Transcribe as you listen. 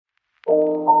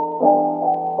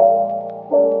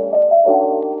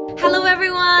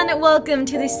everyone, welcome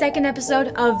to the second episode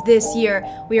of this year.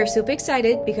 We are super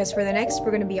excited because for the next,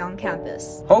 we're going to be on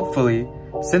campus. Hopefully,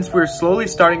 since we're slowly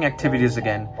starting activities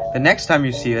again, the next time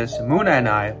you see us, Muna and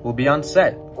I will be on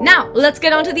set. Now, let's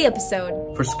get on to the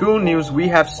episode. For school news, we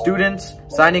have students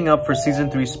signing up for Season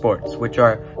 3 sports, which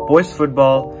are boys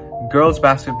football, girls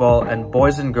basketball, and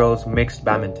boys and girls mixed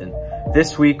badminton.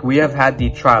 This week, we have had the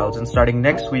trials, and starting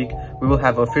next week, we will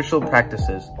have official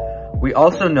practices. We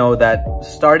also know that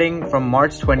starting from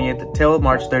March 20th till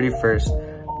March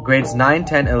 31st, grades 9,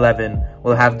 10, 11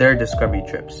 will have their Discovery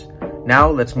trips.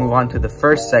 Now, let's move on to the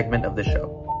first segment of the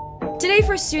show. Today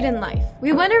for Student Life,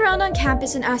 we went around on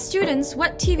campus and asked students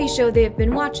what TV show they have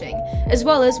been watching, as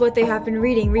well as what they have been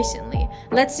reading recently.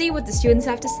 Let's see what the students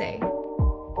have to say.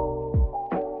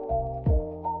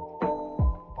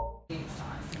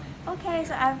 Okay,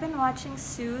 so I've been watching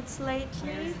Suits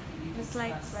lately. It's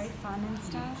like very fun and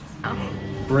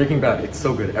stuff. Breaking Bad, it's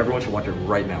so good. Everyone should watch it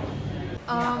right now.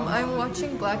 I'm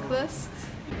watching Blacklist.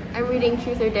 I'm reading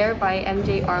Truth or Dare by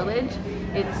M.J. Arledge.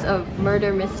 It's a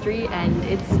murder mystery and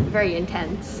it's very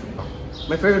intense.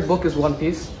 My favorite book is One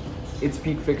Piece. It's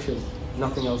peak fiction,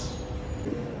 nothing else.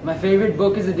 My favorite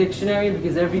book is a dictionary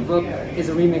because every book is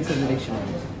a remix of the dictionary.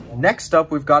 Next up,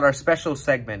 we've got our special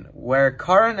segment where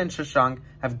Karan and Shashank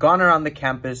have gone around the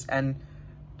campus and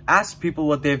asked people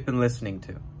what they've been listening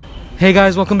to. Hey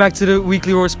guys, welcome back to the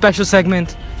Weekly Roar special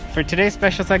segment. For today's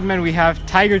special segment, we have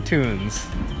Tiger Tunes.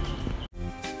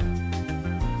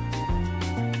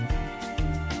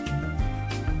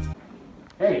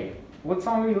 Hey, what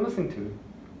song are you listening to?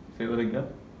 Say that again?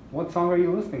 What song are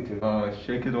you listening to?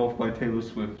 Shake It Off by Taylor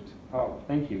Swift. Oh,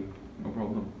 thank you. No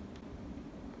problem.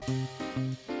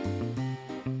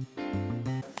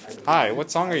 Hi, what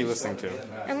song are you listening to?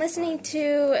 I'm listening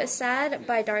to Sad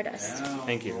by Stardust.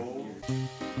 Thank you.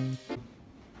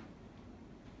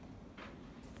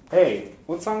 Hey,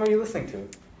 what song are you listening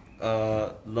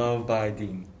to? Love by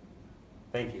Dean.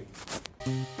 Thank you.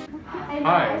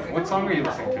 Hi, what song are you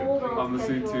listening to? I'm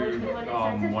listening to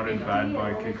What Is Bad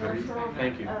by Kid Cudi.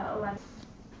 Thank you.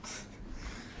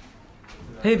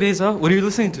 Hey Beza, what are you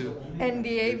listening to?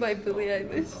 NDA by Billie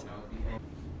Eilish.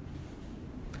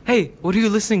 Hey, what are you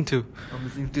listening to? I'm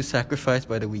listening to Sacrifice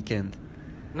by The Weeknd.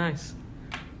 Nice.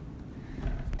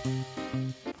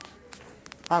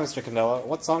 Hi, Mr. Candela.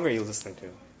 What song are you listening to?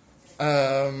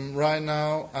 Right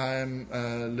now I'm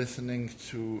listening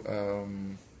to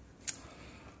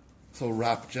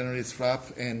rap, generally it's rap,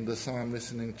 and the song I'm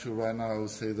listening to right now I would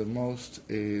say the most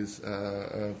is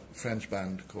a French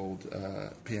band called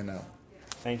PNL.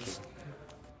 Thank you.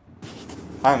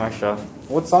 Hi, Marsha.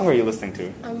 What song are you listening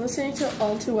to? I'm listening to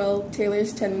All Too Well,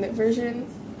 Taylor's 10-minute version.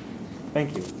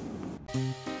 Thank you.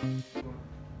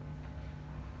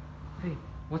 Hey,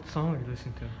 what song are you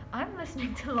listening to? I'm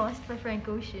listening to Lost by Frank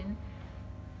Ocean.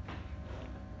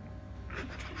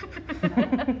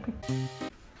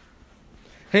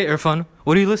 Hey Irfan,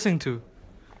 what are you listening to?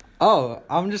 Oh,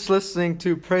 I'm just listening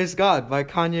to Praise God by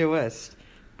Kanye West.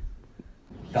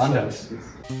 Dondas.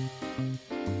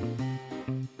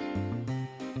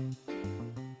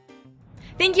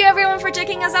 Thank you everyone for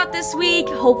checking us out this week.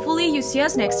 Hopefully you see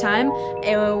us next time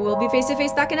and we'll be face to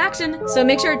face back in action. So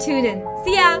make sure to tune in.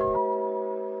 See ya!